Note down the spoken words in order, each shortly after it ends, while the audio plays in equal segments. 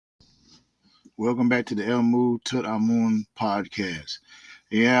Welcome back to the El Mu Tut Amun podcast.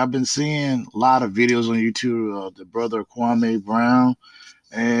 Yeah, I've been seeing a lot of videos on YouTube of the brother Kwame Brown,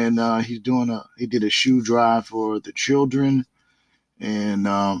 and he did a shoe drive for the children, and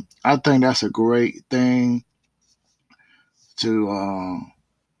I think that's a great thing to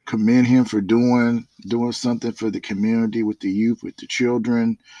commend him for doing something for the community with the youth, with the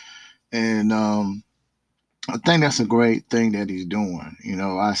children, and I think that's a great thing that he's doing.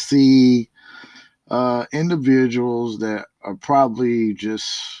 I see individuals that are probably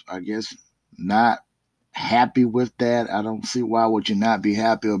just, I guess, not happy with that. I don't see why would you not be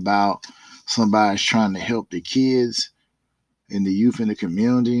happy about somebody's trying to help the kids and the youth in the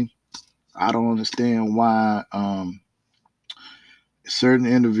community. I don't understand why certain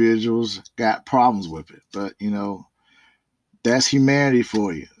individuals got problems with it. But that's humanity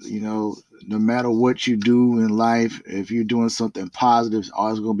for you. No matter what you do in life, if you're doing something positive, there's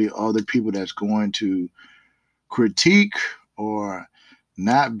always going to be other people that's going to critique or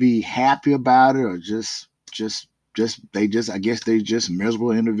not be happy about it, or just I guess they just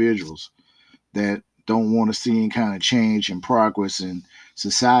miserable individuals that don't want to see any kind of change and progress in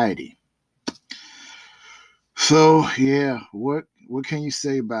society. So yeah, what can you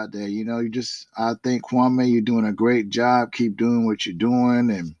say about that? I think Kwame, you're doing a great job. Keep doing what you're doing,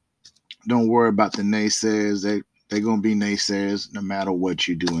 and don't worry about the naysayers. They're gonna be naysayers no matter what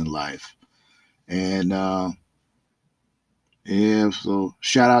you do in life. And yeah, so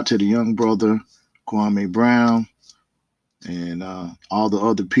shout out to the young brother, Kwame Brown, and all the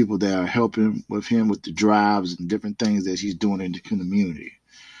other people that are helping with him with the drives and different things that he's doing in the community.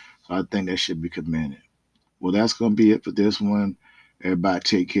 So I think that should be commended. Well, that's going to be it for this one. Everybody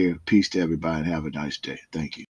take care. Peace to everybody and have a nice day. Thank you.